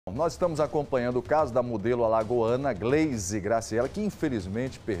Nós estamos acompanhando o caso da modelo alagoana Gleise Graciela, que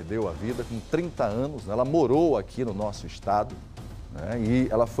infelizmente perdeu a vida com 30 anos. Ela morou aqui no nosso estado, né, e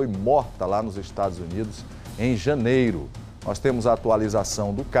ela foi morta lá nos Estados Unidos em janeiro. Nós temos a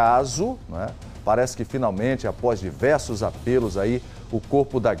atualização do caso, né? Parece que finalmente, após diversos apelos aí, o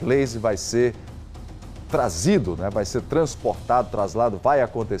corpo da Gleise vai ser trazido, né? Vai ser transportado, traslado vai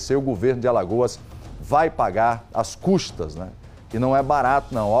acontecer. O governo de Alagoas vai pagar as custas, né? E não é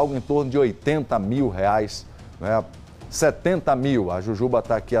barato não, algo em torno de R$80 mil, né? 70 mil, a Jujuba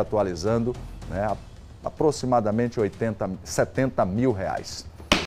está aqui atualizando, né? Aproximadamente 70 mil reais.